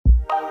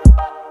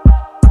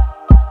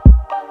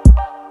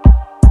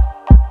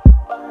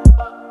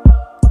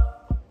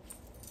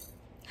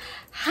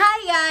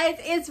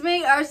guys, it's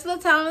me, Ursula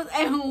Thomas,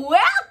 and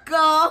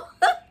welcome.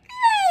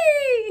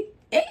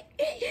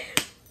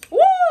 Woo,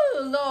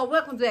 Lord,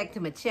 welcome back to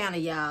my channel,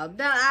 y'all.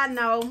 I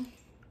know,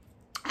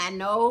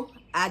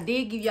 I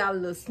did give y'all a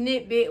little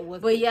snippet,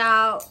 but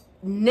y'all,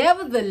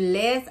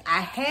 nevertheless,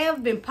 I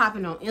have been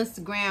popping on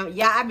Instagram.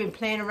 Y'all, I've been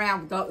playing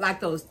around with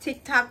like those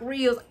TikTok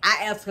reels.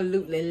 I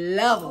absolutely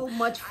love them. So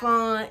much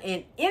fun,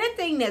 and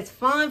anything that's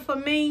fun for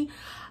me,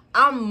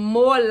 I'm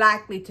more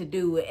likely to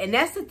do it. And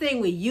that's the thing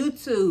with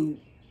YouTube.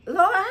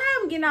 Lord, how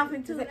I'm getting off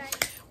into it.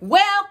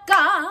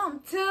 Welcome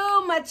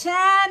to my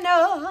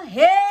channel.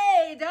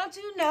 Hey, don't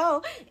you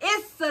know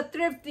it's a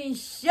thrifting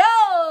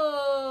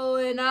show,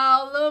 and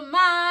all of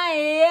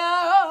my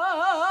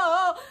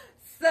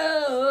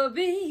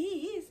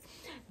subbies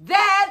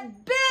that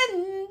been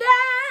down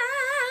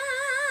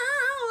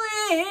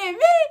with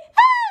me.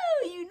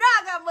 Oh, you know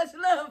I got much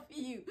love for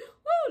you.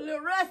 Woo,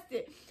 little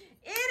rusty.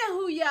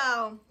 Anywho,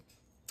 y'all,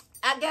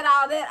 I got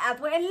all that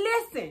out there. And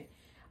listen,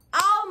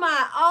 all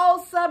my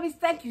old subbies,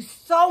 thank you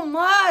so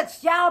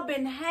much. Y'all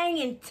been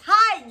hanging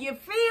tight, you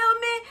feel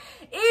me?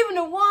 Even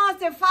the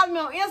ones that follow me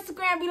on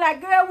Instagram be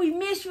like, girl, we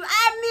miss you.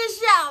 I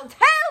miss y'all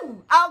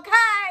too,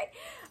 okay?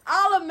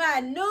 All of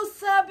my new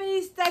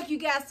subbies, thank you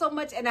guys so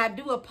much. And I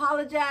do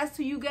apologize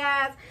to you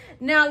guys.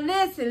 Now,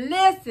 listen.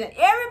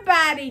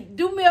 Everybody,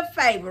 do me a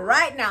favor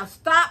right now.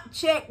 Stop,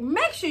 check,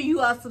 make sure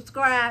you are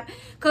subscribed.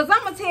 Because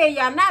I'm going to tell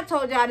y'all, not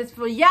told y'all this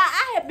for y'all.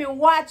 I have been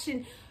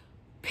watching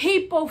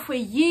people for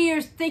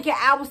years thinking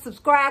I was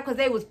subscribed because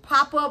they was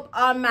pop up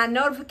on my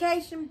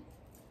notification.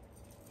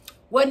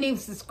 Wasn't even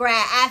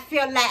subscribed. I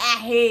felt like I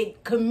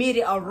had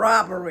committed a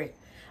robbery.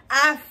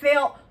 I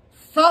felt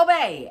so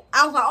bad.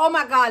 I was like, oh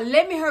my God,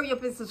 let me hurry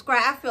up and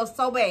subscribe. I feel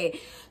so bad.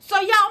 So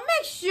y'all,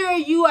 make sure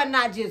you are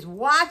not just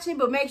watching,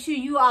 but make sure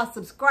you are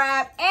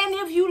subscribed. And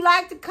if you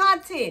like the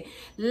content,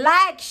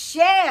 like,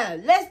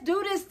 share. Let's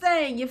do this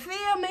thing. You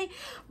feel me?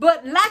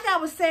 But like I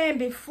was saying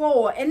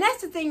before, and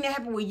that's the thing that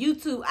happened with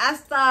YouTube, I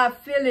started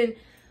feeling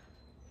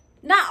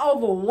not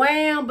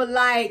overwhelmed, but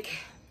like,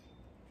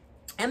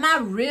 am I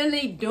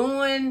really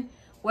doing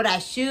what I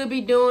should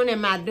be doing?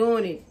 Am I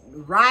doing it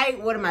right?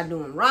 What am I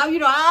doing wrong? You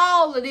know,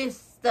 all of this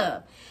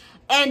stuff.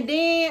 And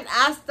then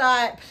I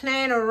started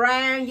playing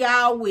around,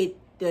 y'all, with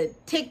the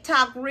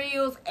TikTok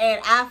reels, and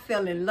I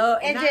fell in love.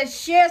 And just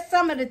share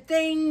some of the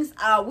things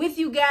with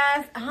you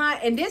guys.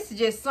 And this is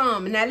just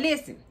some. Now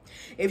listen,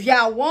 if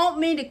y'all want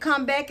me to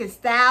come back and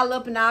style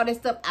up and all that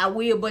stuff, I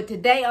will. But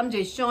today, I'm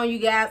just showing you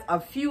guys a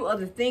few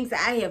of the things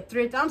that I have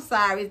thrifted. I'm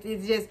sorry.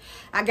 It's just,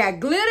 I got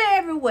glitter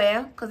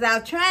everywhere because I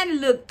was trying to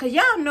look. Because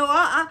y'all know,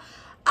 I'm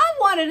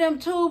one of them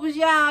tubers,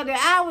 y'all,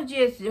 that I would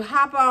just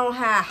hop on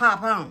how I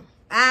hop on.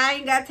 I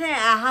ain't got time.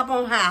 I hop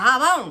on how I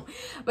hop on.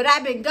 But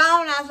I've been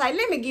gone. I was like,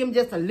 let me give them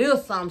just a little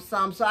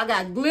something. So I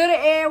got glitter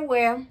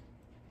everywhere.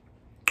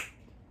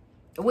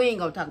 We ain't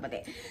going to talk about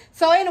that.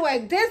 So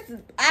anyway, this,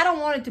 I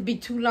don't want it to be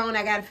too long.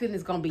 I got a feeling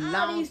it's going to be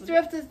long. These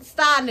thrifters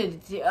starting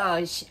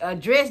to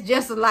dress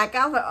just like,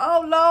 I was like,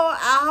 oh, Lord,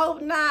 I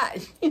hope not.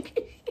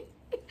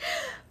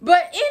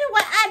 But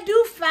anyway, I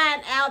do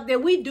find out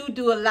that we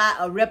do a lot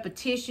of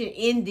repetition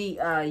in the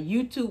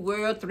YouTube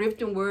world,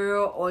 thrifting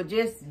world, or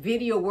just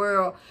video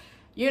world.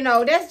 You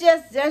know, that's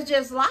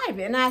just life.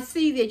 And I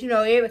see that,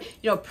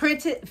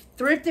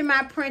 thrifting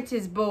my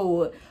Pinterest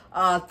board,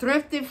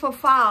 thrifting for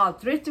fall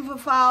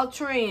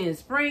trends,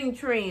 spring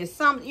trends,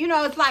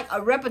 it's like a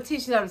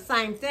repetition of the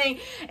same thing.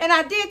 And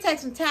I did take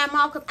some time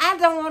off because I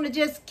don't want to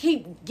just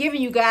keep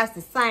giving you guys the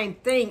same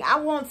thing. I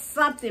want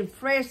something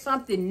fresh,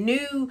 something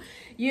new,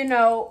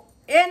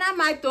 and I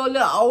might throw a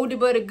little older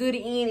but a goodie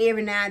in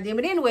every now and then.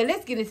 But anyway,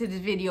 let's get into this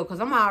video because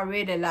I'm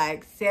already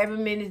like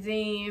 7 minutes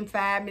in,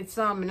 5 minutes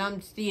something, and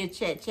I'm still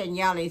chatting.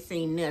 Y'all ain't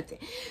seen nothing.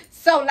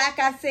 So like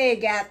I said,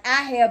 guys,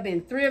 I have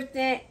been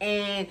thrifting,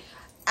 and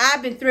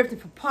I've been thrifting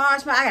for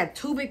Poshmark. I got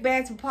 2 big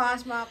bags for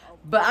Poshmark,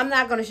 but I'm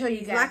not going to show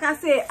you guys. Like I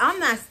said, I'm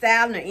not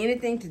styling or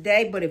anything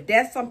today, but if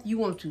that's something you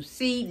want to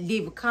see,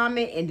 leave a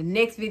comment, and the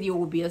next video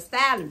will be a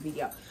styling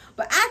video.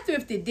 But I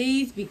thrifted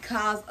these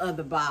because of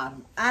the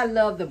bottom. I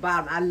love the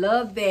bottom. I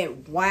love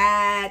that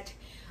wide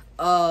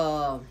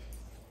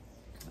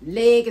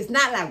leg. It's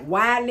not like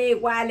wide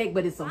leg,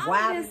 but it's a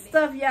wide leg. This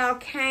stuff, y'all,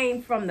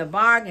 came from the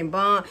bargain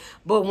barn.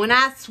 But when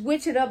I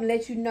switch it up and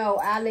let you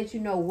know, I'll let you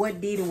know what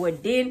did and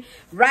what didn't.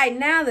 Right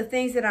now, the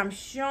things that I'm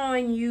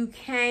showing you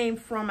came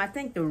from, I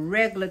think, the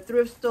regular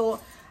thrift store.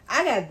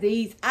 I got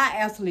these. I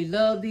absolutely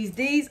love these.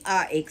 These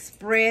are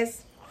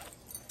Express.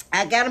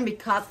 I got them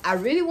because I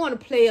really want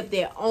to play up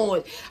that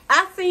orange.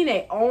 I seen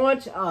an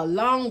orange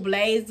long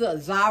blazer,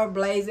 a Zara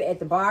blazer at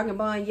the bargain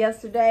barn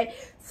yesterday.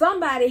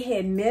 Somebody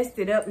had messed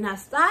it up, and I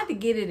started to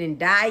get it and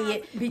dye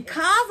it.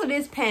 Because of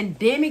this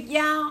pandemic,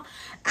 y'all,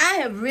 I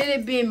have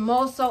really been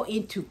more so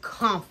into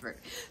comfort.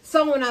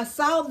 So when I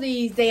saw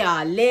these, they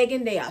are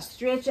legging, they are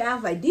stretchy. I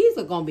was like, these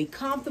are going to be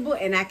comfortable,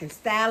 and I can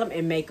style them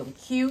and make them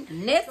cute.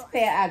 Next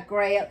pair I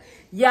grabbed,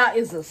 y'all,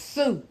 is a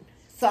suit.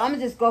 So I'm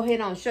going to just go ahead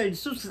and show you the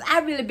suits, because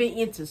I've really been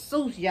into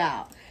suits,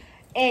 y'all.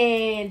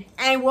 And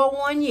I ain't wore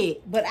one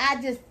yet. But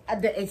I just,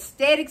 the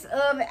aesthetics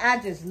of it, I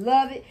just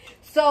love it.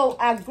 So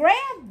I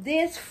grabbed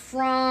this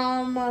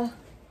from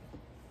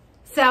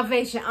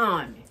Salvation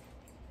Army.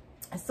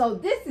 So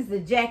this is the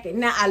jacket.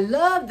 Now I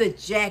love the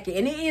jacket,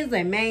 and it is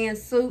a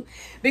man's suit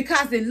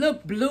because it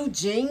looked blue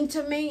jean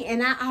to me,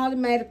 and I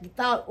automatically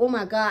thought, oh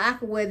my God, I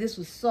could wear this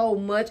with so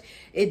much.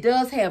 It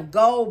does have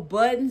gold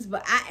buttons,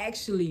 but I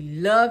actually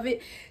love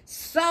it.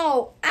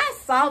 So I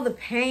saw the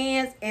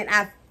pants, and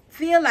I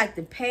feel like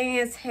the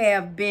pants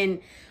have been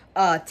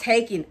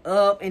taken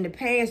up, and the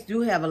pants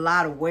do have a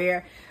lot of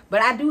wear.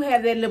 But I do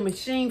have that little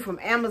machine from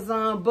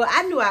Amazon, but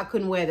I knew I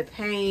couldn't wear the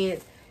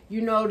pants.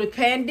 You know, the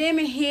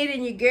pandemic hit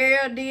and your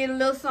girl did a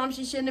little something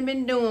she shouldn't have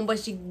been doing. But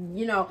she,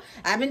 you know,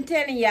 I've been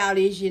telling y'all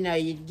this, you know,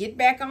 you get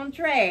back on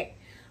track.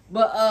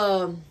 But,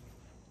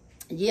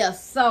 yeah,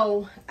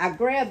 so I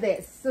grabbed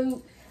that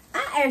suit.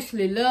 I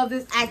actually love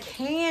this. I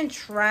can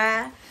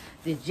try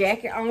the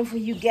jacket on for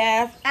you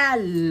guys. I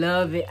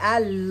love it. I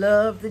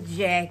love the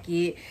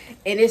jacket.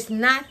 And it's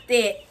not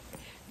that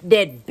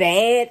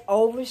bad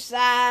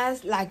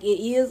oversized. Like,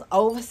 it is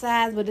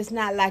oversized, but it's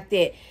not like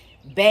that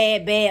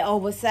bad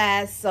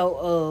oversized.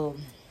 So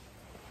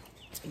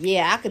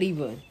yeah, I could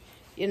even,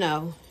 you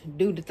know,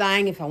 do the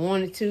thing if I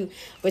wanted to,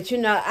 but you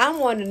know, I'm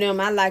one of them,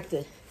 I like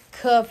to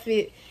cuff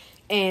it.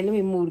 And let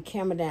me move the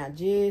camera down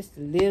just a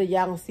little,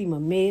 y'all gonna see my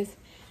mess.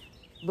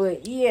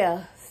 But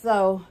yeah,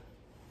 so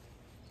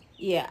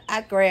yeah,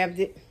 I grabbed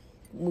it,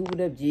 move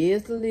it up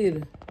just a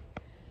little.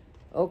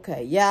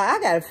 Okay, yeah, I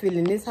got a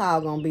feeling this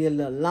haul gonna be a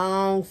little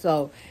long,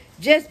 so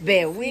just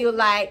bear with me.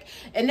 Like,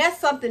 and that's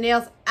something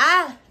else.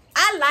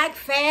 I like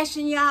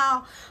fashion,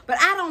 y'all, but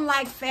I don't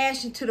like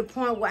fashion to the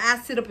point where I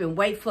sit up and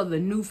wait for the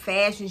new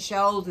fashion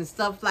shows and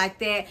stuff like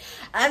that.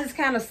 I just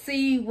kind of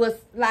see what's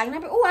like, and I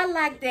be, oh, I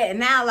like that, and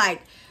now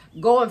like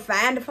go and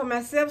find it for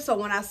myself. So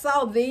when I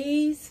saw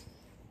these,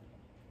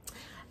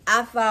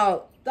 I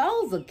thought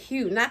those are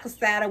cute, and I could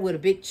style it with a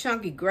big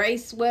chunky gray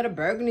sweater,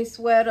 burgundy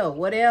sweater, or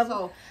whatever.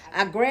 So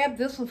I grabbed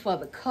this one for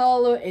the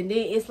color, and then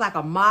it's like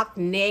a mock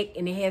neck,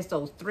 and it has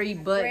those 3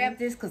 buttons. I grabbed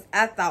this because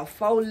I thought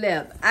faux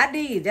leather. I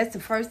did. That's the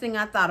first thing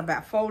I thought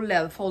about, faux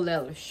leather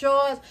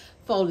shorts,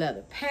 faux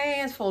leather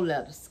pants, faux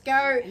leather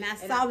skirt. And I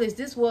saw this.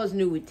 This was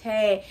new with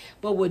tag,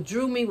 but what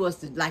drew me was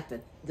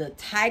the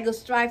tiger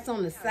stripes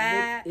on the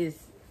side.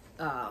 It's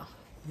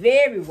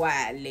very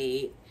wide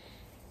leg,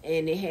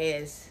 and it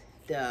has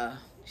the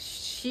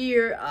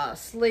sheer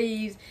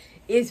sleeves.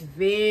 It's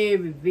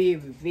very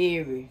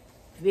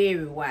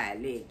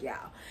wide leg,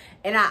 y'all.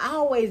 And I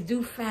always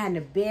do find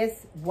the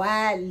best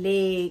wide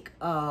leg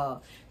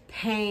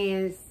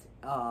pants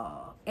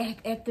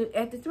at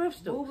the thrift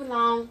store. Move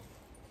along.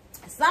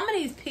 Some of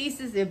these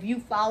pieces, if you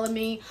follow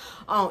me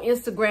on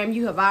Instagram,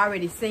 you have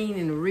already seen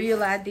in the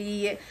reel I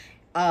did.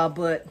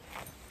 But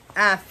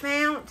I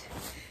found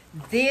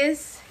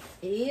this.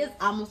 It is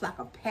almost like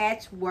a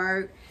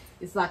patchwork.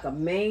 It's like a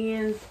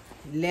man's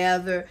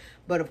leather,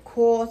 but of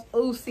course,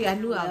 oh, see, I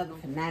knew I was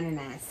for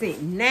 99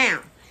 cents. Now,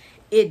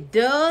 it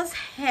does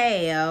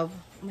have,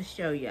 I'm gonna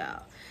show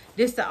y'all.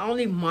 This is the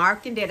only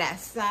marking that I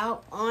saw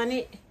on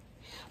it,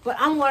 but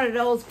I'm one of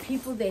those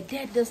people that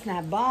does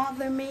not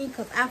bother me,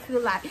 because I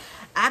feel like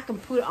I can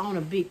put on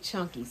a big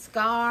chunky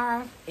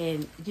scarf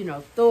and, you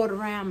know, throw it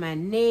around my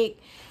neck,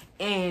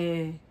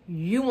 and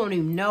you won't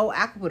even know.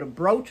 I can put a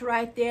brooch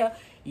right there.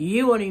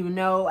 You won't even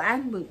know. I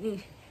can put,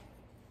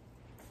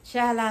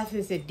 child, I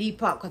often said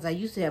Depop, because I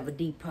used to have a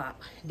Depop.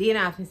 Then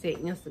I often said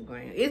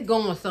Instagram. It's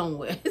going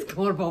somewhere. It's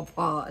going on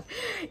pause.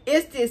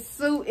 It's this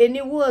suit, and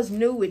it was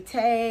new with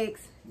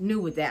tags, new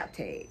without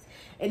tags.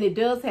 And it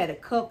does have a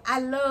cuff.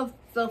 I love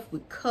stuff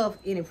with cuff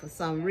in it for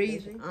some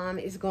reason.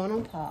 It's going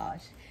on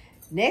pause.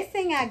 Next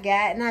thing I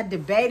got, and I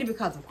debated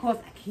because, of course,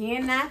 I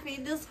cannot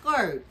fit the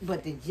skirt,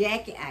 but the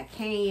jacket I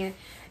can.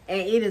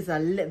 And it is a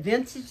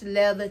vintage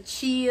leather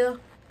chill.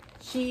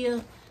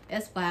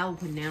 That's why I would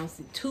pronounce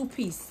it.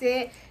 2-piece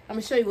set. I'm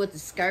going to show you what the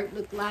skirt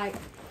look like.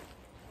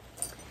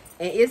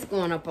 And it's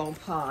going up on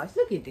pause.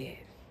 Look at that.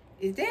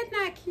 Is that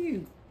not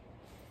cute?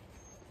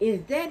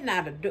 Is that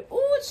not a...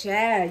 Ooh,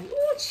 child.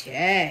 Ooh,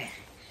 child.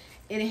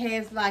 And it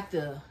has like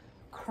the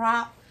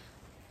crop.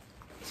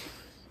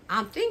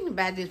 I'm thinking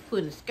about just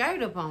putting the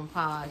skirt up on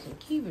pause and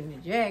keeping the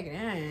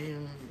jacket.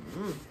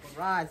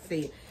 Rod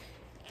said,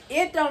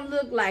 it don't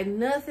look like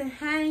nothing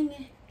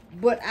hanging.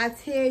 But I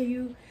tell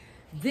you,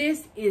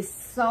 this is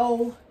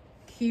so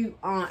cute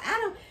on.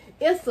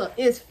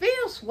 It's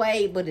feel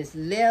suede, but it's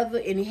leather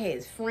and it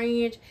has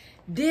fringe.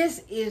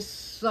 This is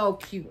so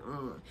cute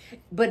on.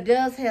 But it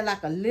does have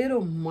like a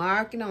little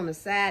marking on the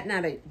side.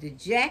 Now the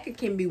jacket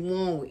can be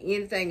worn with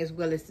anything as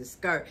well as the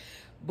skirt.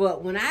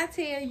 But when I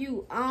tell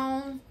you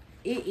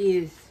it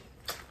is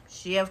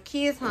chef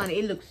kiss, honey.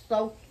 It looks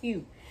so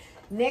cute.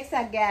 Next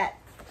I got,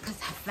 because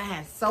I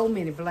find so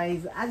many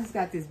blazers. I just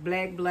got this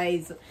black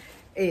blazer,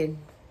 and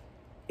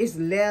it's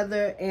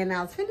leather. And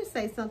I was finna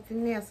say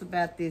something else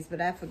about this,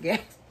 but I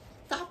forgot.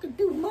 Talking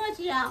too much,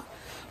 y'all.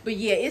 But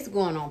yeah, it's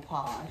going on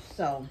pause.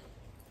 So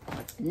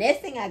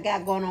Next thing I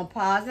got going on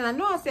pause, and I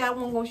know I said I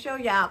wasn't going to show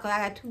y'all because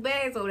I got 2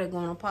 bags over there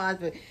going on pause,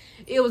 but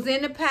it was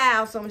in the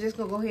pile, so I'm just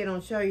going to go ahead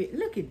and show you.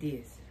 Look at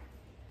this.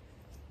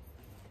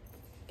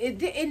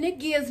 And it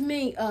gives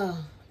me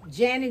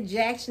Janet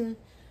Jackson,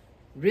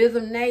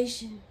 Rhythm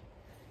Nation,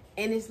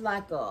 and it's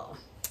like a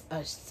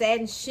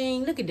satin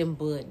sheen. Look at them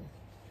buttons.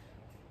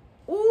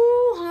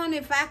 Ooh, honey,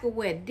 if I could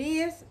wear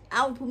this,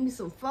 I would put me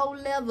some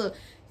faux leather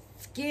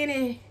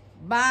skinny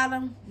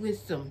bottom with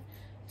some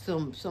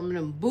of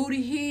them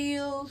booty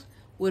heels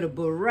with a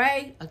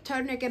beret, a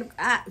turtleneck, and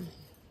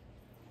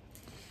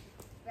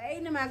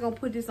am I gonna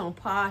put this on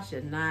Posh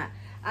or not?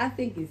 I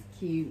think it's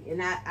cute,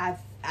 and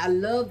I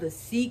love the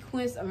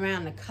sequence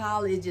around the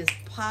collar. It just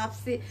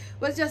pops it.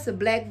 But it's just a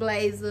black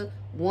blazer,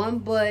 1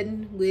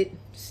 button with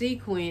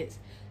sequence.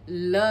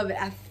 Love it.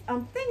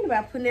 I'm thinking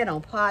about putting that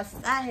on Posh.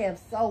 I have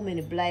so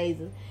many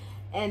blazers,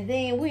 and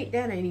then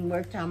that ain't even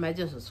worth talking about.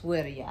 Just a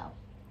sweater, y'all.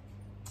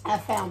 I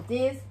found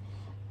this.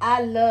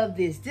 I love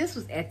this. This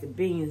was at the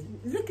bins.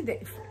 Look at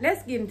that.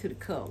 Let's get into the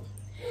color.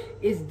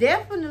 It's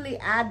definitely,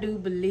 I do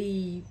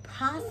believe,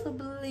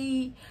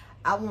 possibly,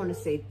 I want to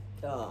say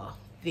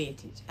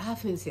vintage. I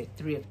often say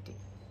thrifting.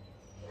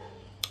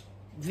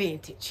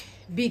 Vintage.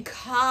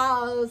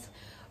 Because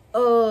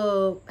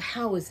of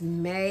how it's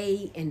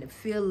made and the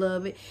feel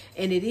of it.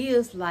 And it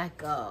is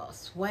like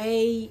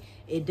suede.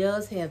 It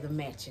does have the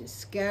matching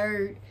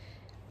skirt.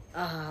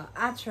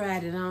 I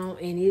tried it on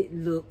and it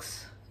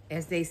looks,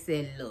 as they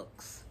said,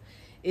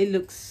 it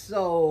looks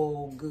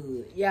so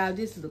good. Y'all,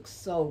 this looks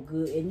so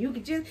good. And you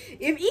could just,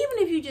 even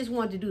if you just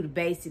want to do the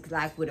basics,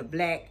 like with a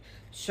black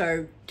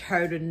shirt,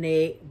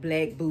 turtleneck,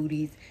 black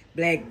booties,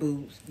 black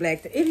boots,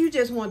 if you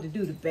just want to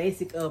do the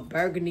basic of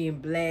burgundy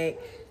and black,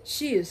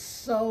 she is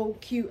so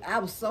cute. I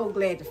was so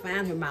glad to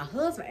find her. My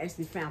husband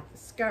actually found the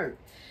skirt.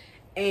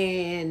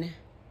 And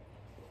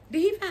did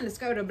he find the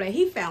skirt or black?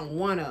 He found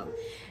one of them.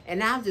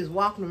 And I was just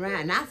walking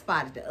around and I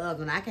spotted the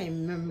other one. I can't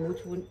remember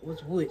which one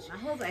was which. My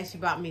husband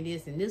actually bought me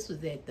this, and this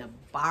was at the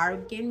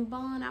Bargain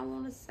Bun, I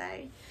want to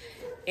say.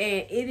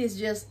 And it is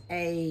just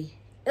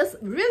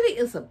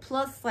it's a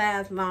plus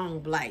size long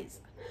blazer.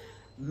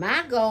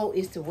 My goal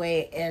is to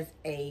wear it as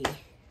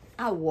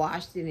I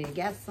washed it and it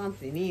got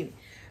something in it.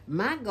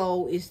 My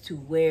goal is to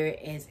wear it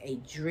as a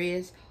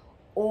dress,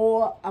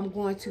 or I'm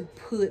going to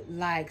put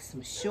like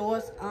some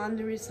shorts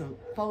under it, some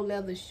faux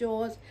leather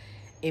shorts,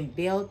 and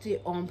belt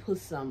it, or put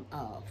some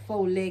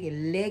faux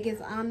leggings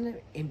under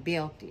it and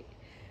belt it.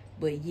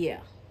 But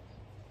yeah,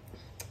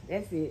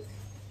 that's it.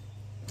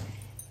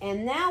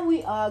 And now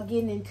we are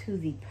getting into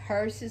the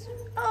purses.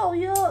 Oh,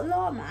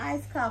 Lord, my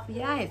iced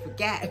coffee. I had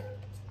forgot.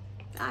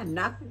 I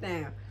knocked it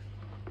down.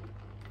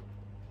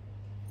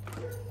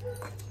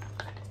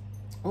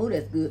 Oh,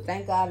 that's good.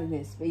 Thank God it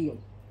didn't spill.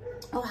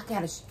 Oh, I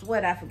got a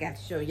sweater I forgot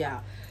to show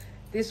y'all.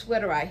 This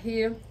sweater right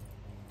here.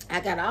 I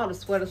got all the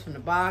sweaters from the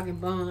Bargain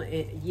Bun.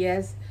 And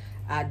yes,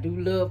 I do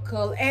love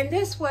color. And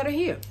this sweater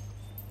here,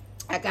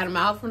 I got them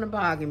out from the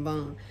Bargain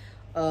Bun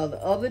the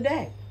other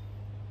day.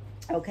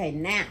 Okay,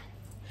 now,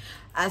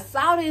 I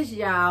saw this,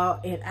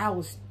 y'all, and I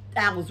was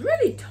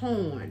really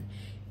torn.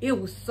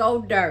 It was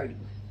so dirty.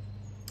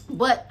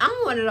 But I'm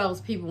one of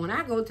those people, when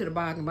I go to the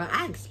Bargain Bun,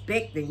 I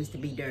expect things to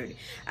be dirty.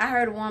 I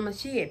heard a woman,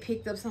 she had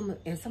picked up something,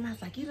 and somebody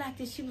was like, you like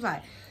this? She was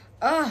like,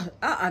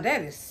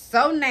 that is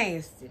so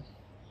nasty.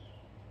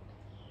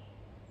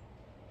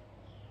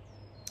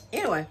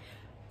 Anyway,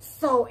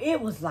 so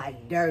it was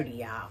like dirty,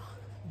 y'all.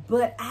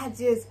 But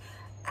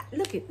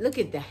look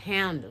at the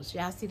handles.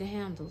 Y'all see the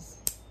handles?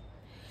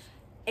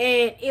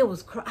 And it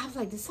was, I was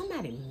like, did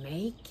somebody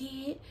make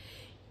it?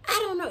 I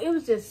don't know. It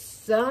was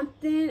just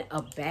something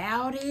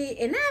about it.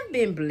 And I've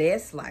been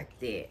blessed like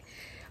that.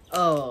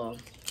 I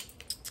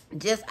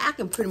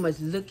can pretty much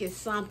look at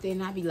something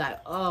and I be like,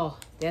 oh,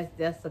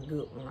 that's a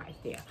good one right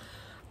there.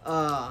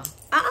 I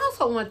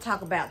also want to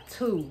talk about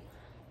too.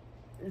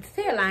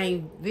 Still, I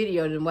ain't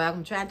videoed them well.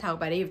 I'm trying to talk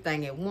about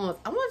everything at once.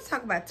 I want to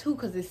talk about too,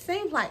 because it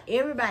seems like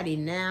everybody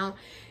now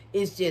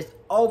is just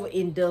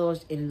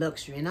overindulged in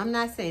luxury. And I'm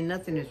not saying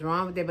nothing is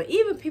wrong with that, but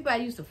even people I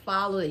used to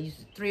follow, that used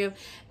to thrift,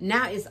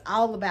 now it's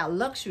all about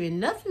luxury, and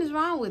nothing is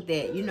wrong with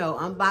that. You know,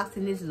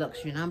 unboxing this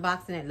luxury and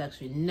unboxing that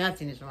luxury.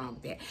 Nothing is wrong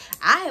with that.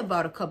 I have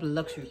bought a couple of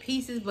luxury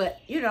pieces, but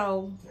you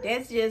know,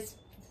 that's just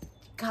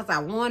because I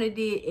wanted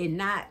it and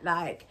not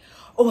like,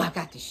 oh, I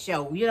got to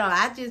show. You know,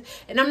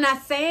 and I'm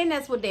not saying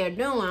that's what they're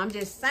doing. I'm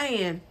just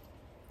saying,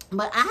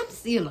 but I'm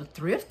still a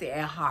thrifter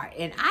at heart,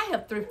 and I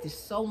have thrifted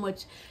so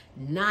much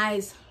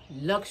nice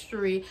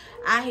luxury.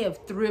 I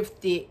have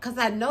thrifted because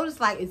I noticed,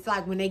 like, it's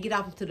like when they get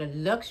off into the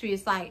luxury,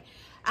 it's like,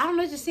 I don't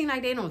know, it just seems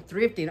like they don't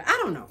thrift it. I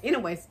don't know.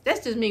 Anyways,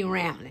 that's just me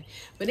rambling.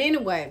 But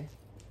anyway,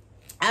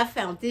 I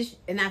found this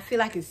and I feel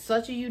like it's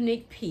such a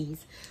unique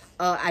piece.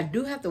 I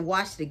do have to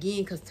wash it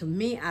again because to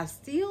me, I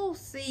still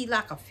see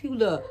like a few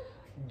little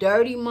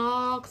dirty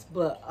marks,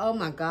 but oh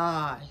my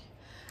God,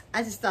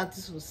 I just thought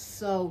this was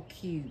so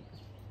cute.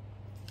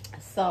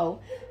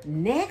 So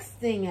next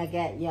thing I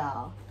got,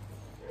 y'all,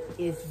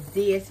 is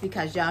this,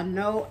 because y'all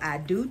know I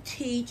do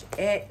teach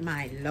at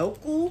my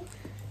local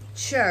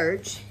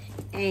church,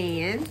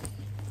 And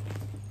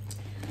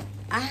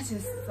I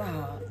just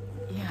thought,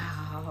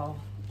 y'all,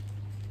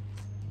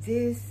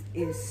 this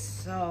is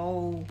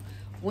so,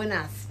 when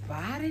I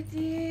spotted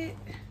it,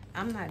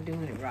 I'm not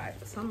doing it right.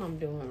 Some I'm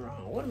doing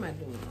wrong. What am I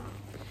doing wrong?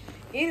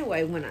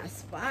 Anyway, when I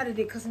spotted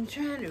it, because I'm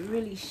trying to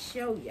really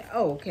show you.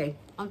 Oh, okay.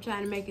 I'm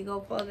trying to make it go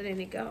further than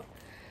it go.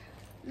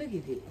 Look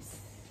at this.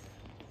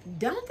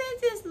 Don't that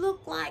just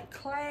look like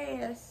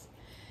class?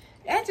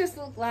 That just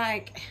look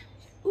like,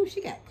 ooh,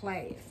 she got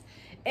class.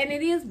 And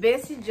it is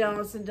Bessie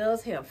Johnson,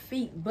 does have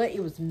feet, but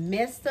it was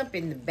messed up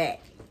in the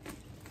back.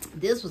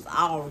 This was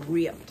all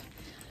ripped.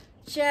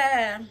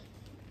 Child,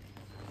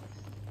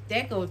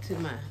 that go to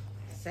my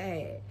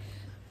side.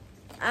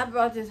 I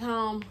brought this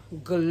home,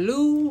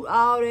 glued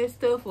all that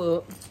stuff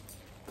up.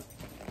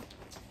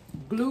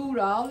 Glued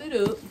all it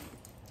up.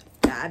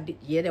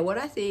 Yeah, that's what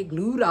I said.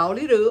 Glued all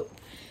it up.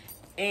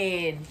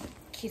 And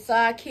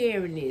started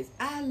carrying this.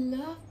 I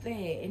love that.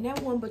 And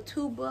that one but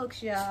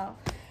 $2, y'all.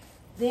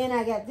 Then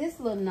I got this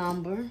little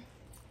number.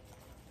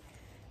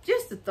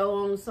 Just to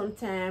throw on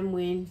sometime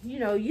when, you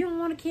know, you don't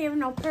want to carry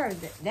no purse.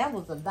 That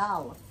was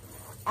 $1.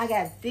 I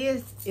got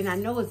this, and I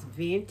know it's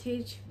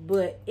vintage,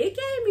 but it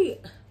gave me...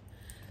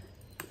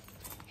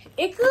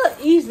 It could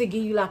easily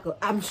give you like a,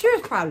 I'm sure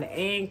it's probably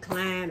Anne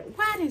Klein.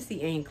 Why didn't I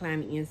see Anne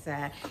Klein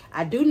inside?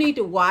 I do need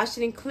to wash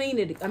it and clean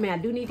it. I mean, I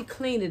do need to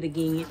clean it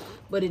again.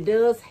 But it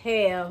does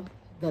have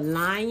the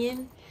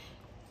lion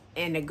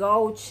and the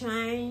gold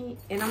chain.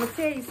 And I'm going to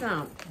tell you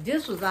something.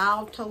 This was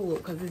all tore up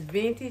because it's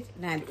vintage.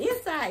 Now, the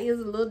inside is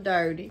a little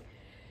dirty.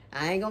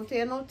 I ain't going to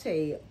tell no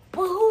tale.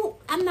 But who?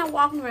 I'm not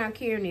walking around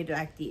carrying it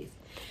like this.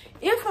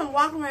 If I'm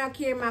walking around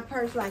carrying my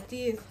purse like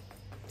this,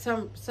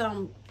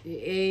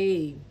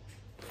 hey.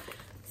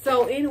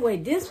 So anyway,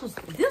 this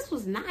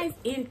was nice,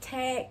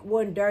 intact,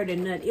 wasn't dirty or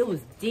nothing. It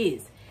was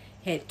this.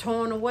 Had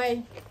torn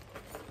away.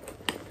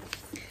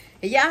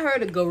 And y'all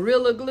heard of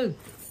Gorilla Glue.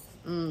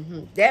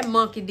 That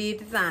monkey did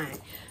the thing.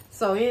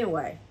 So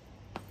anyway.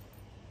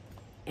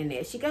 And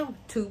there she go.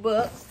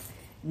 $2.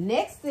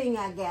 Next thing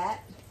I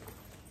got.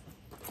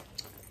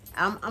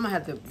 I'm going to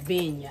have to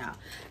bend y'all.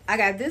 I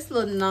got this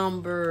little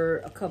number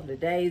a couple of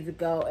days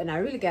ago. And I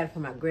really got it for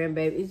my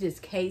grandbaby. It's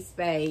just Kate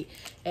Spade.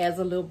 Has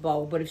a little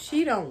bow. But if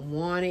she don't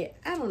want it,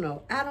 I don't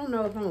know. I don't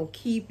know if I'm going to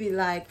keep it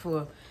like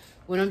for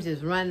when I'm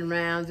just running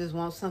around. Just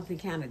want something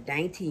kind of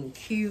dainty and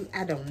cute.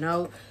 I don't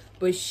know.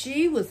 But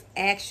she was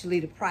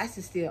actually, the price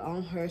is still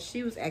on her.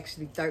 She was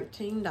actually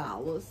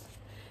 $13.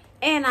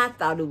 And I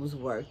thought it was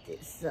worth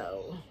it.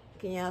 So,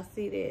 can y'all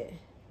see that?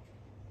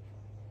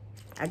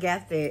 I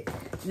got that.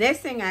 Next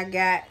thing I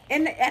got,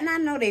 and I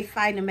know they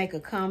fighting to make a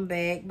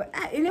comeback, but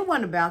and it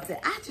wasn't about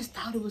that. I just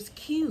thought it was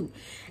cute.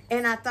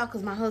 And I thought,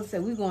 because my husband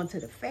said we're going to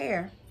the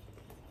fair,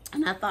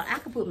 and I thought I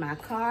could put my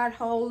card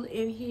holder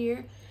in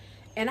here.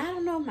 And I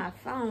don't know if my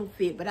phone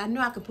fit, but I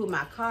know I could put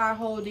my card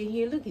holder in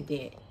here. Look at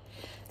that.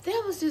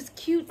 That was just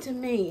cute to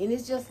me. And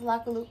it's just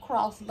like a little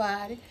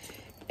crossbody.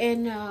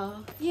 And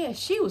yeah,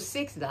 she was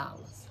 $6.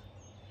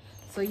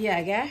 So yeah,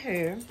 I got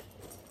her.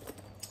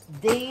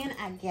 Then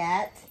I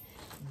got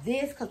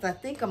this, because I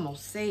think I'm going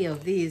to sell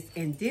this.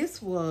 And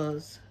this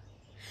was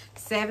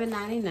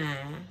 $7.99.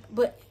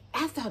 But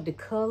I thought the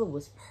color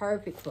was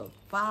perfect for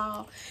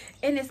fall.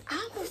 And it's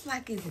almost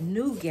like it's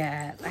new,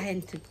 guys. I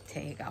hadn't took the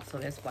tag off, so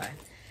that's why.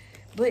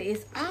 But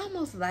it's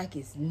almost like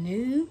it's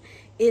new.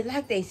 It's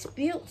like they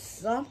spilled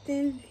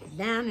something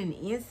down in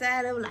the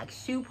inside of it, like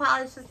shoe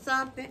polish or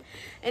something.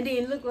 And then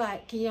it looked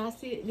like, can y'all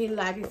see it? Then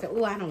like it said,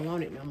 oh, I don't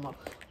want it no more.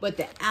 But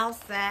the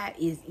outside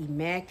is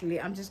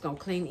immaculate. I'm just going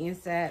to clean the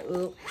inside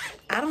up.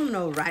 I don't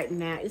know right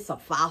now. It's a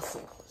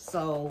fossil.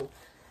 So,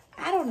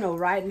 I don't know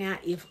right now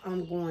if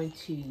I'm going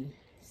to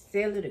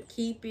sell it or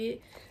keep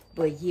it.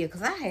 But yeah,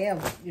 because I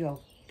have, you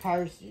know,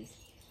 purses.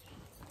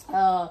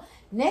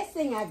 Next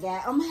thing I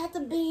got, I'm going to have to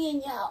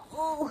bend, y'all.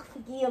 Oh,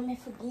 forgive me,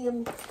 forgive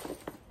me.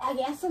 I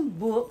got some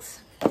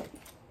books.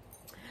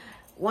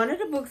 One of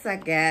the books I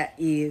got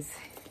is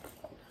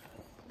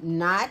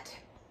Not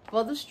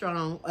for the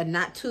Strong, or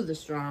Not to the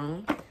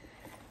Strong.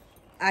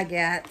 I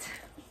got,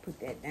 put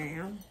that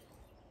down.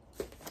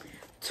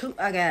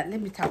 Let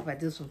me talk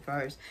about this one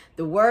first.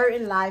 The Word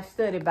and Life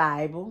Study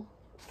Bible.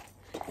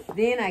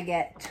 Then I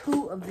got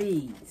 2 of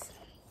these.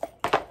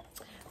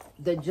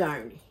 The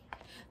Journey.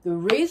 The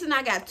reason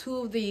I got 2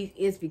 of these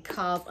is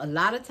because a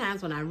lot of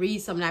times when I read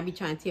something, I be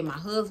trying to tell my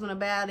husband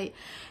about it.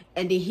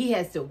 And then he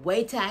has to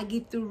wait till I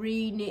get through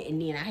reading it.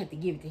 And then I have to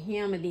give it to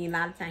him. And then a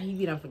lot of times he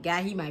be done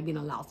forgot. He might be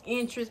done lost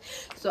interest.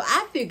 So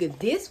I figured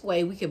this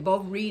way we can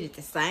both read at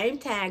the same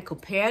time.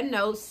 Compare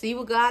notes. See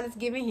what God is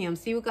giving him.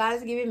 See what God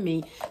is giving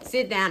me.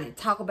 Sit down and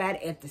talk about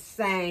it at the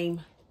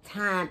same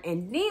time.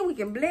 And then we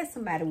can bless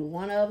somebody with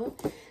one of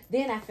them.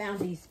 Then I found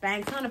these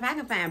Spanx. I don't know if I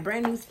can find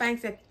brand new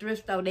Spanx at the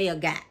thrift store. They are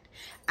got.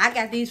 I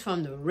got these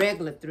from the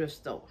regular thrift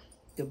store.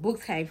 The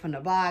books came from the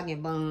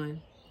bargain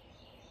bun.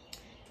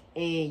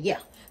 And yeah.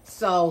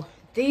 So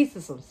these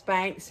are some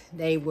Spanx.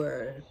 They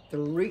were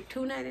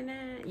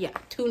 $2.99. Yeah,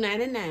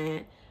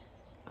 $2.99.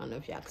 I don't know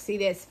if y'all can see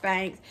that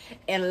Spanx.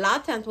 And a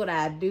lot of times what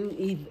I do,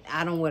 if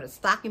I don't wear the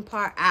stocking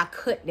part, I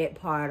cut that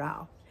part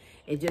off.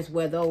 And just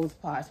wear those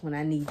parts when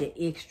I need the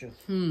extra.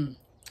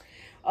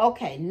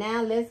 Okay,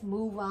 now let's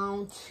move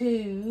on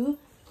to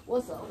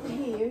what's over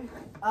here.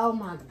 Oh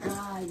my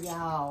God,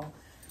 y'all.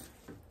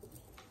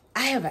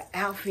 I have an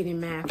outfit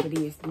in mind for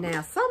this.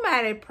 Now,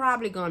 somebody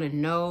probably gonna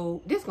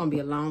know. This is gonna be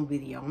a long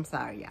video. I'm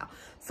sorry, y'all.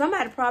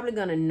 Somebody probably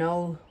gonna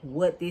know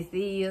what this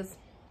is.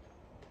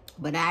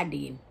 But I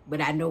didn't.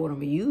 But I know what I'm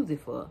gonna use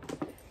it for.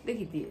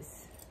 Look at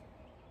this.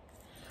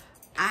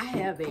 I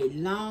have a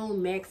long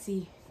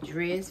maxi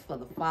dress for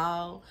the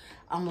fall.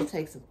 I'm gonna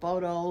take some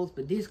photos,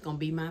 but this is gonna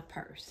be my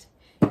purse.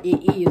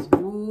 It is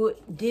wood.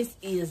 This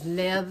is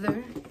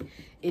leather.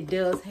 It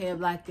does have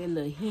like that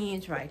little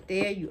hinge right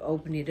there. You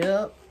open it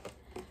up.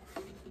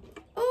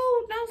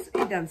 Oh,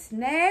 it done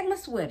snag my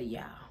sweater,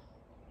 y'all.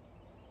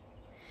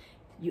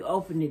 You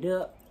open it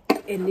up,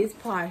 and this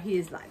part here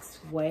is like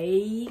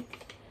suede.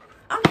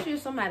 I'm sure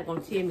somebody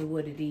gonna tell me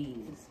what it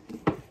is.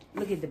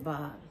 Look at the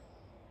bottom.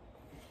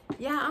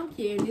 Yeah, I'm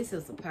carrying this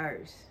as a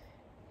purse.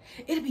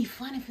 It'd be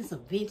fun if it's a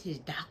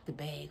vintage doctor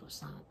bag or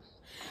something.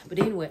 But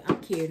anyway, I'm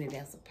carrying it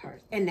as a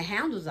purse. And the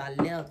handles are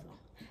leather.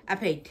 I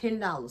paid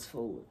 $10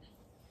 for it.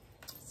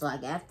 So I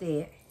got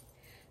that.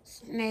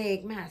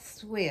 Snag my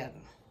sweater.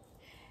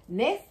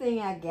 Next thing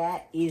I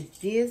got is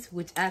this,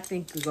 which I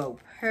think could go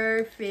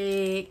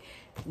perfect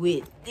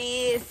with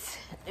this.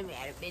 Let me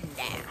have it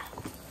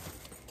down.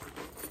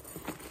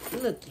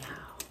 Look,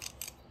 y'all.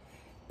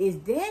 Is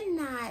that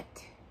not...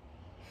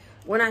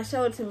 When I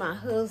showed it to my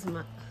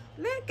husband,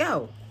 let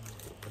go.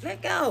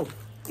 Let go.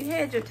 You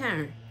had your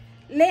turn.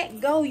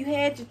 Let go. You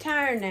had your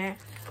turn now.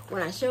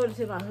 When I showed it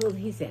to my husband,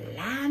 he said,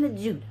 Line of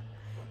Judah.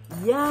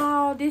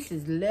 Y'all, this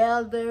is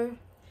leather.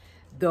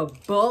 The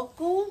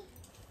buckle,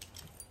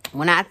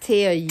 when I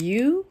tell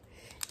you,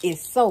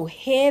 it's so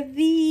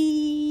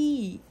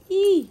heavy.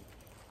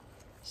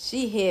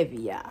 She heavy,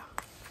 y'all.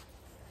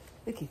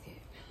 Look at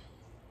that.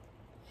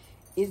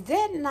 Is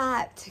that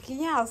not,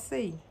 can y'all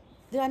see?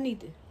 Do I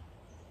need to?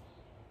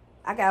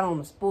 I got on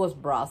a sports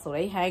bra, so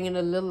they hanging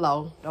a little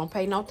low. Don't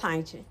pay no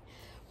attention.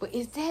 But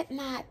is that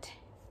not?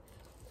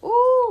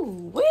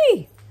 Ooh,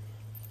 wee.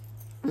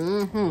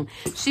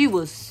 She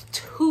was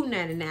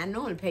 $2.99. I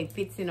normally pay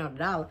 50 cents on the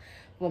dollar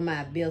for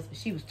my belts, but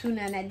she was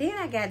 $2.99. Then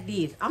I got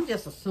this. I'm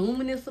just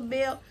assuming it's a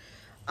belt.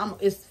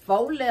 It's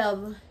faux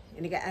leather,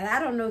 and I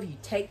don't know if you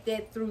take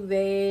that through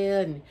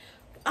there. And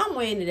I'm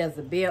wearing it as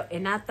a belt,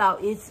 and I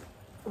thought it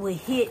would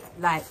hit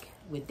like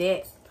with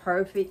that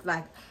perfect,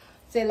 like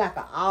say like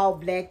an all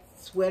black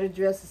sweater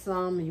dress or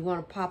something, and you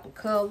want to pop a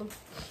color.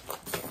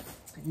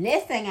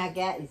 Next thing I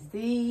got is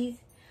these.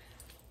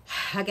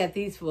 I got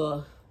these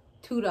for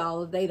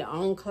 $2. They the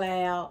On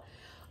Cloud.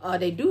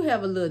 They do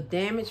have a little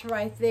damage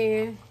right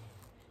there.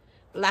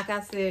 Like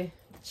I said,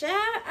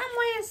 child, I'm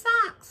wearing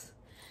socks.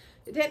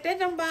 That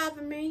don't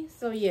bother me.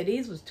 So yeah,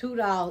 these was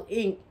 $2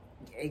 in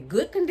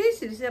good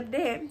condition except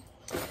that.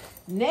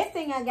 Next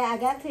thing I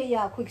gotta tell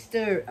y'all a quick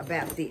story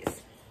about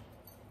this.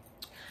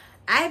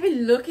 I've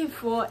been looking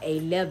for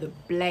a leather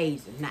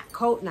blazer, not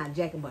coat, not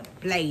jacket, but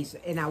a blazer,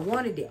 and I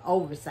wanted it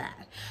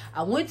oversized.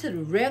 I went to the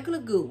regular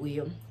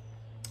Goodwill,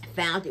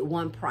 found it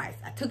one price.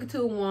 I took it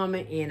to a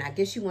woman, and I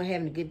guess she wasn't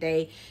having a good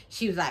day.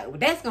 She was like, well,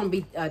 that's gonna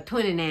be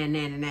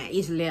 $29.99.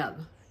 It's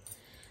leather.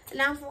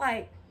 And I was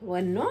like,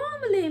 well,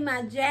 normally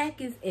my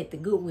jackets at the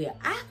Goodwill,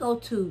 I go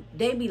to,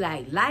 they be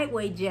like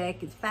lightweight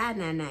jackets,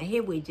 $5.99,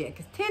 heavyweight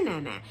jackets,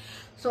 $10.99.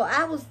 So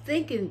I was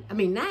thinking, I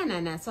mean,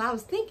 $9.99. So I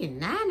was thinking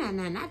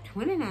 $9.99, not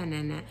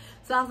 $29.99.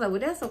 So I was like, well,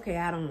 that's okay.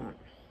 I don't want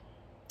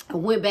it. I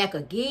went back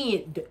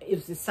again. It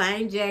was the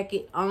same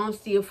jacket, arms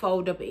still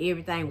folded up, and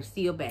everything was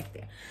still back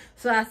there.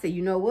 So I said,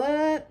 you know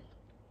what?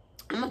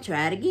 I'm going to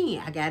try it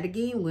again. I got it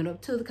again, went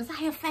up to the, because I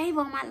have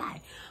favor on my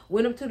life.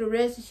 Went up to the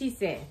rest, and she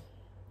said,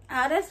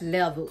 oh, that's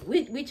leather.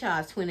 We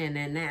charge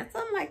 $29.99. So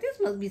I'm like, this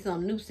must be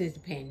something new since the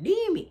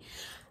pandemic.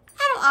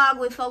 I don't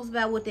argue with folks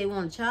about what they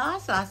want to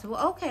charge. So I said,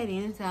 well, okay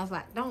then. So I was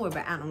like, don't worry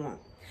about it. I don't want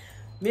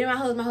it. Me and my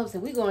husband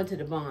said, we're going to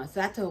the barn.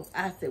 So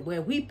I said,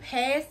 well, we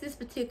passed this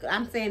particular,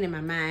 I'm saying in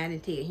my mind, I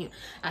didn't tell him.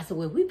 I said,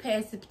 well, we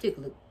passed this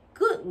particular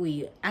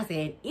Goodwill. I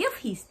said, if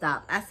he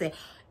stopped, I said,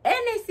 and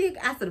they said,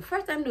 I said, the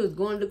first thing I do is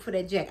go and look for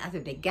that jacket. I said,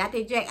 if they got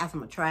that jacket, I said, I'm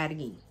going to try it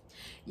again.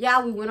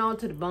 Y'all, we went on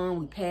to the barn.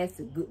 We passed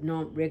the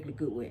regular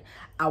Goodwill.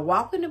 I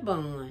walk in the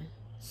barn.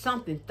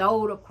 Something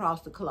throwed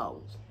across the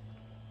clothes.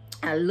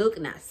 I look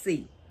and I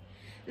see.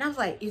 And I was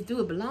like, do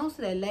it belongs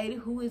to that lady?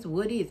 Who is,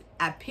 what is?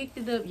 I picked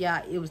it up,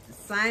 y'all. It was the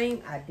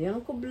same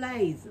identical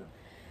blazer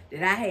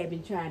that I had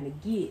been trying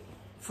to get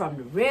from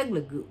the regular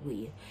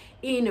Goodwill.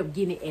 Ended up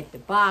getting it at the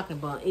bargain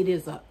barn. It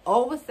is an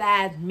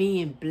oversized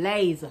men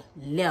blazer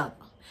leather.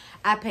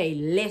 I paid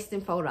less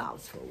than $4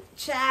 for it.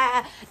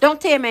 Child,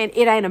 don't tell me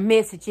it ain't a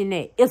message in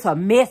there. It's a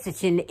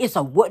message in there. It's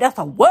a word. That's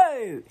a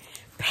word.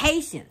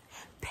 Patience.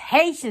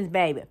 Patience,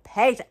 baby.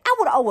 Patience. I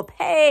would have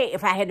overpaid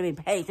if I had to be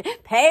patient.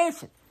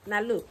 Patience. Now,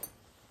 look.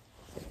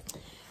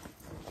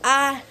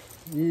 I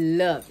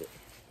love it.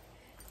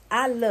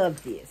 I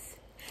love this.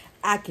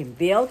 I can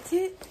belt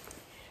it.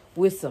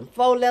 with some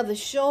faux leather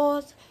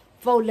shorts,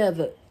 faux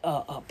leather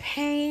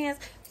pants,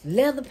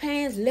 leather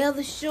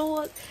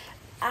shorts.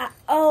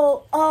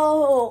 Oh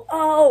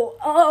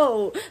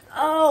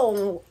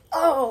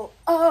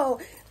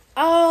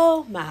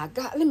my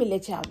God. Let me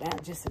let y'all down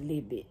just a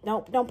little bit.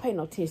 Don't pay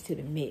no attention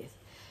to the mess.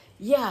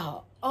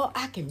 Y'all,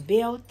 I can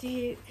belt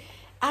it.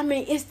 I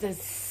mean, it's the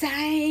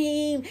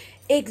same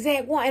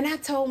exact one. And I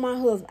told my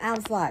husband, I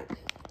was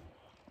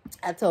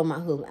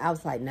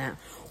like, now,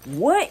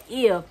 what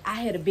if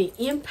I had been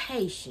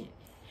impatient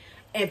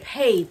and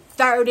paid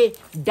 $30?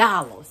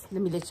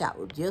 Let me let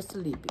y'all just a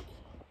little bit.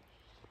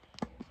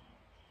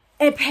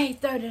 And paid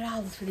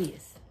 $30 for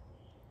this.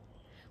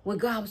 When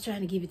God was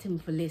trying to give it to me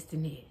for less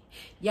than that.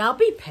 Y'all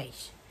be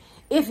patient.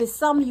 If it's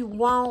something you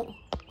want,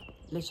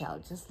 let y'all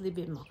just a little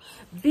bit more.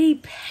 Be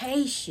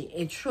patient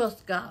and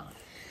trust God.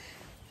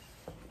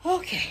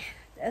 Okay,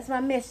 that's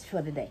my message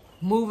for today.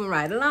 Moving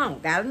right along.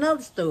 Got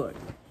another story.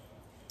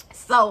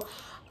 So,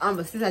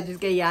 since I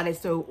just gave y'all that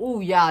story, ooh,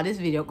 y'all, this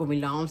video gonna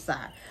be long. I'm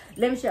sorry.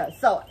 Let me show you.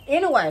 So,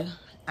 anyway,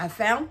 I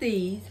found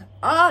these.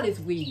 All this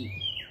weed.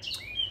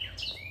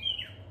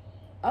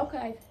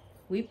 Okay,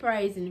 we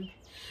praising him.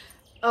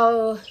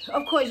 Of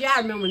course, y'all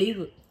remember these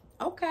were,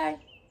 okay.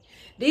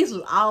 These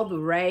was all the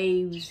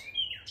raves.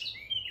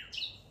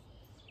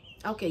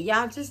 Okay,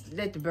 y'all just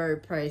let the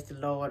bird praise the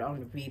Lord on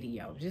the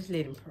video. Just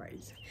let him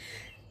praise.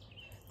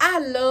 I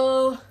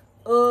love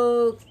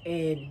Uggs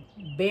and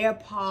bear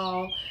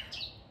paw.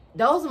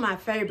 Those are my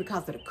favorite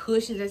because of the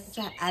cushions.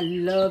 I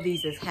love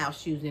these as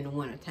house shoes in the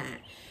wintertime.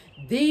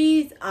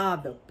 These are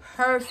the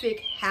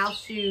perfect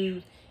house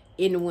shoes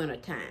in the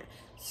wintertime.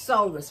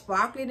 So the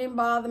sparkly didn't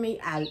bother me.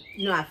 I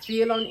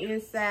feel on the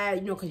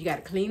inside, because you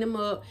got to clean them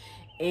up.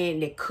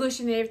 And the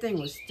cushion and everything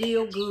was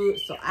still good.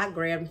 So I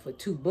grabbed them for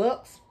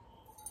 $2.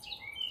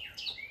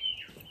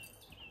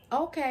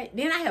 Okay,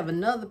 then I have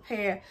another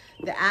pair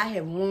that I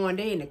have worn.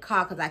 They in the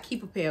car because I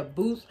keep a pair of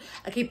boots.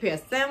 I keep a pair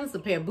of sandals, a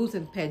pair of boots,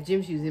 and a pair of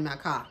gym shoes in my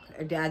car.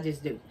 I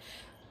just do.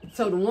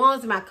 So the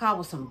ones in my car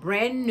were some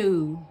brand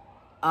new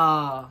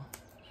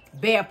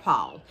bear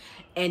paws.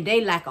 And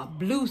they like a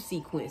blue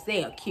sequence.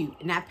 They are cute.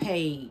 And I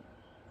paid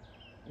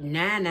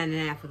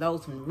 $9.99 for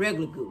those from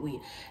regular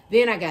Goodwill.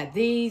 Then I got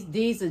these.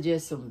 These are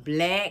just some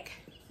black,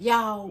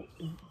 y'all,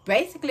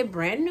 basically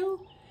brand new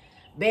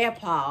bear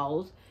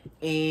paws.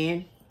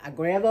 And I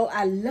grabbed those.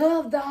 I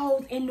love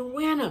those in the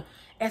winter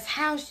as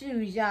house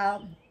shoes,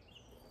 y'all.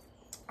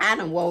 I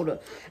done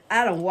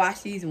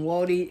washed these and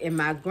wore these, and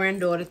my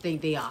granddaughter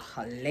think they are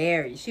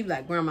hilarious. She was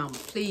like, Grandma,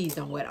 please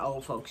don't wear the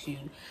old folks shoes.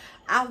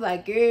 I was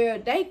like, girl,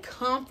 they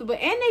comfortable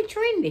and they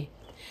trendy.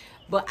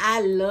 But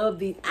I love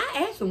these.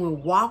 I actually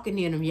went walking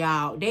in them,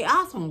 y'all. They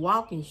are some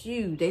walking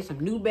shoes. They some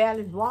New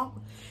Balance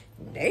walking.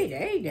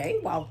 They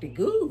walked it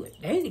good.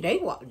 They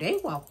walked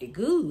it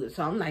good.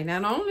 So I'm like,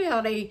 not only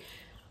are they,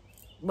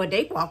 but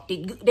they walked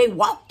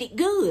it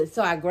good.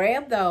 So I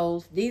grabbed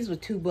those. These were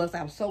 $2.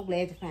 I was so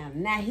glad to find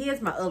them. Now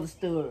here's my other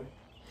story.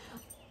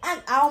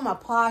 All my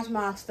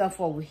Poshmark stuff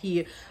over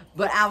here,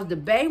 but I was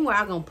debating where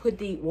I'm gonna put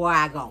these. Where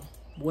I go.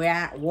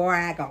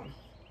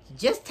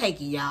 Just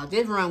take it, y'all.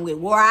 Just run with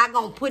where I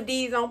gonna put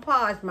these on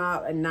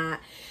Poshmark or not.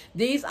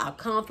 These are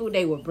comfortable.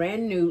 They were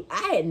brand new.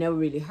 I had never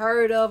really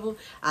heard of them.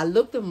 I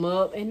looked them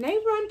up and they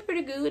run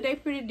pretty good. They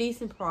pretty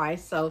decent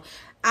price. So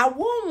I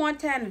wore them one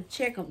time to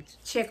check them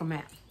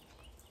out.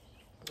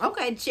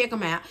 Okay, check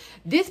them out.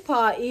 This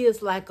part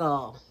is like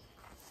a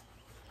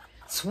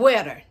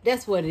sweater.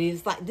 That's what it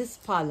is. Like this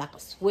part like a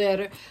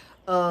sweater.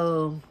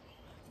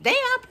 They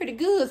are pretty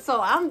good.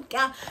 So I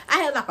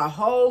have like a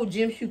whole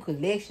gym shoe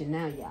collection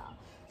now, y'all.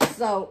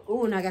 So,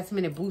 and I got so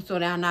many boots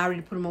on there, and I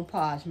already put them on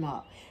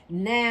Poshmark.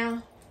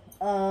 Now,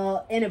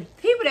 and the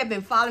people that have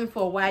been following me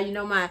for a while, and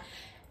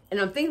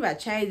I'm thinking about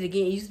changing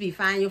again. It used to be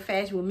Find Your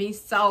Fashion with me.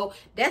 So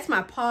that's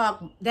my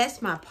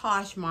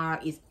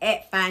Poshmark is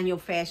at Find Your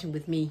Fashion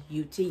with me,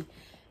 UT.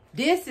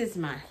 This is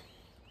my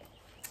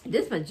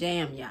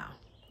jam, y'all.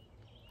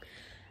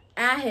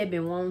 I had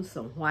been wanting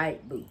some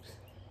white boots.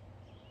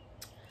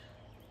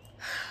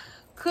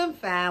 Couldn't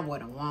find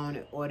what I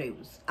wanted, or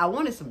I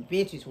wanted some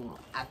vintage ones.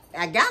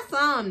 I got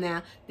some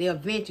now. They're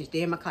vintage.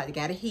 They're in my car. They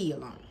got a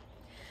heel on them.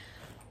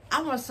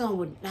 I want some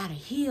without a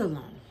heel on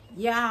them.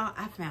 Y'all,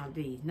 I found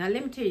these. Now,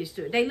 let me tell you a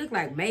story. They look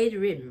like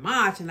Major in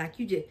March, and like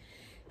these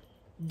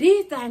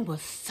things were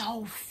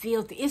so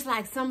filthy. It's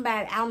like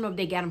somebody, I don't know if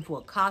they got them for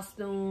a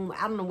costume.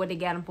 I don't know what they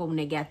got them for when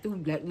they got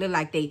through. Look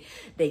like they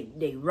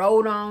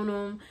rode on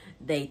them.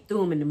 They threw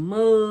them in the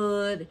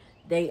mud.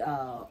 They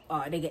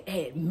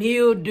had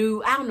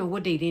mildew. I don't know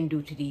what they didn't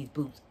do to these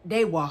boots.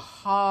 They were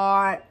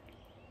hard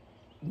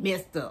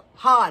messed up.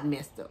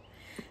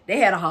 They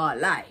had a hard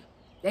life.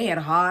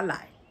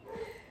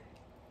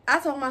 I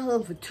told my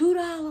husband for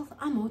 $2,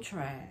 I'm gonna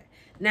try it.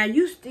 Now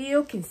you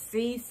still can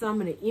see some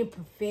of the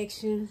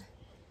imperfections.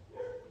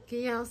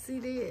 Can y'all see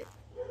that?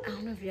 I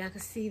don't know if y'all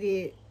can see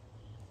that.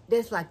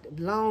 That's like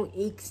the long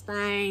ink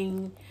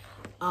stain.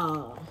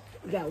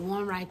 We got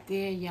one right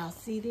there. Y'all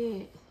see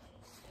that?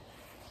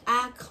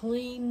 I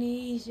clean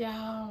these,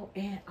 y'all,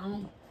 and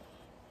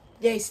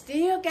They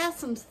still got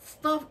some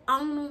stuff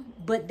on them,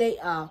 but they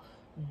are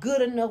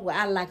good enough where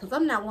I like. Because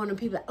I'm not one of the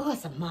people, oh,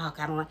 it's a mark,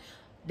 I don't like.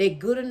 They're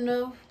good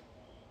enough.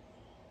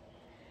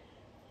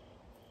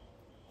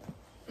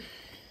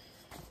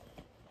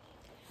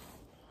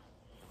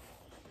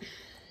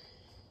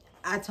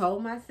 I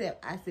told myself,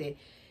 I said,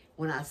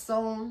 when I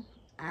saw them,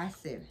 I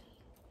said,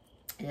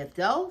 if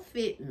those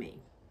fit me,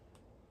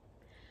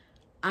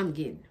 I'm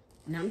getting them.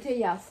 Now, I'm telling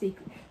y'all a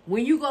secret.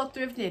 When you go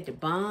thrifting at the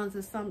Bonds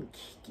or something,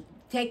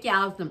 take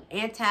y'all some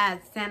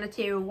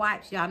anti-sanitary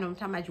wipes. Y'all know what I'm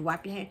talking about. You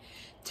wipe your hand.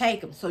 Take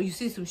them. So you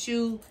see some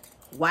shoes,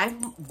 wipe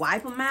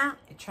them out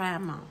and try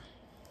them on.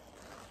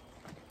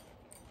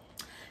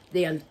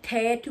 They are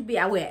tad too big.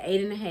 I wear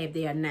 8.5.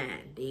 They are 9.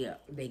 They are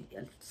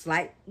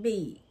slight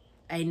big.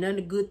 Ain't none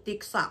of good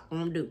thick sock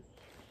gonna do.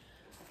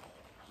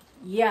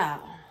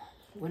 Y'all,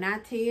 when I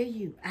tell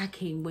you, I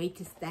can't wait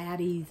to style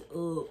these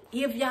up.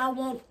 If y'all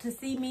want to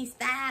see me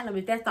style them,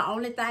 if that's the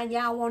only thing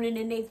y'all want in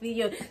the next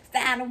video,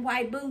 style them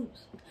white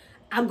boots,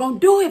 I'm gonna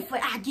do it.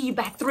 I'll give you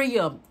back 3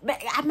 of them.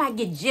 I might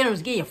get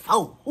generous, give you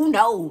 4. Who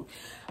knows?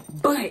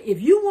 But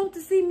if you want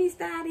to see me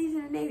style these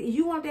in the next, if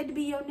you want that to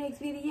be your next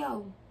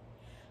video,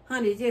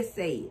 honey, just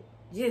say it.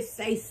 Just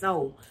say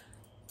so.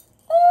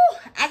 Ooh,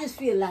 I just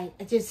feel like,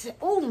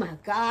 oh my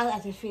God, I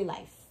just feel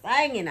like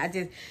singing.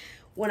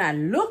 When I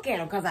look at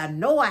them, because I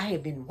know I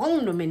have been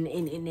wanting them,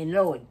 and the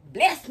Lord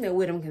blessed me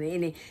with them,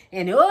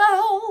 and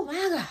oh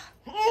my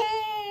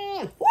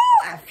God. Woo,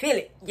 I feel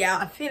it,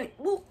 y'all. I feel it.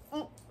 Woo,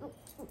 oh.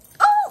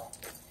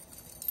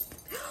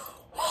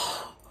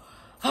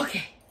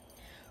 Okay.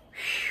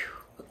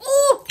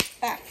 Ooh,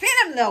 I feel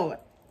them, Lord.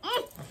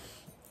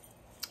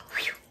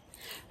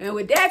 And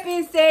with that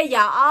being said,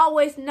 y'all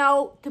always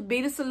know to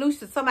be the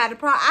solution to somebody's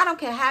problem. I don't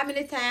care how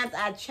many times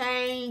I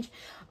change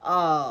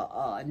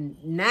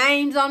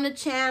names on the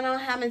channel,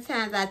 how many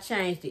times I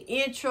change the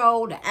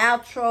intro, the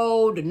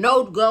outro, the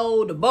note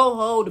go, the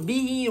boho, the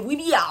be, the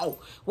video,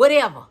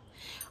 whatever.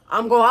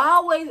 I'm going to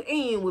always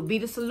end with be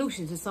the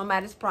solution to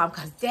somebody's problem,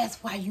 because that's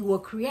why you were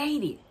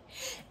created.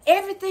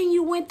 Everything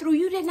you went through,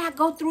 you did not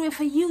go through it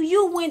for you.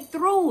 You went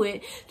through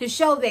it to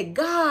show that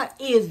God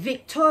is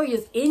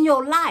victorious in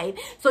your life,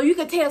 so you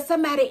can tell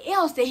somebody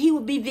else that he will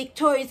be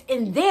victorious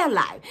in their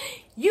life.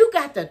 You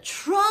got to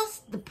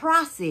trust the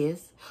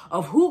process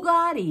of who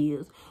God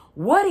is,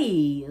 what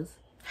he is,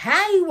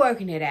 how he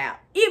working it out.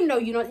 Even though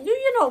you don't,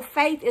 you know,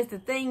 faith is the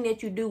thing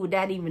that you do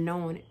without even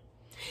knowing it.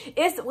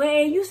 It's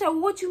when you say, well,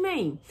 what you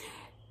mean?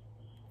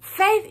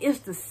 Faith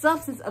is the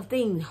substance of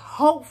things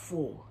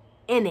hopeful.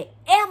 And the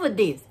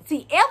evidence.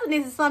 See,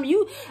 evidence is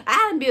something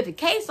I done built a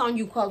case on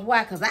you, because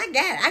why? Because I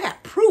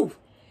got proof.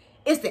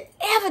 It's the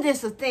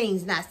evidence of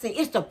things not seen.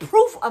 It's the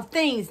proof of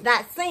things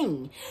not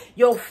seen.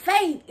 Your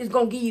faith is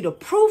going to give you the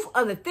proof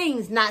of the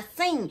things not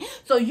seen.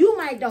 So you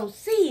might don't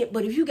see it,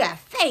 but if you got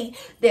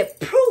faith, that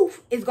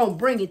proof is going to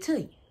bring it to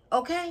you.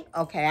 Okay?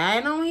 Okay, I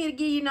ain't on here to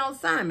give you no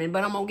sermon,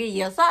 but I'm going to give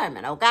you a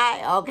sermon,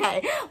 okay?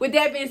 Okay. With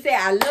that being said,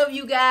 I love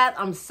you guys.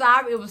 I'm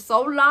sorry it was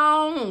so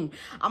long.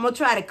 I'm going to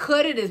try to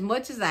cut it as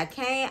much as I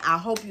can. I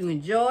hope you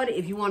enjoyed it.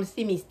 If you want to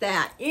see me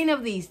style any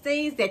of these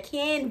things, that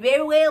can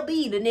very well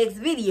be the next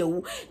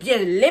video,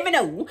 just let me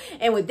know.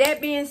 And with that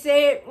being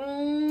said,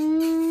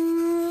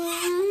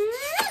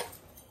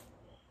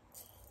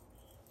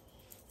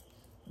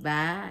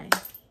 bye.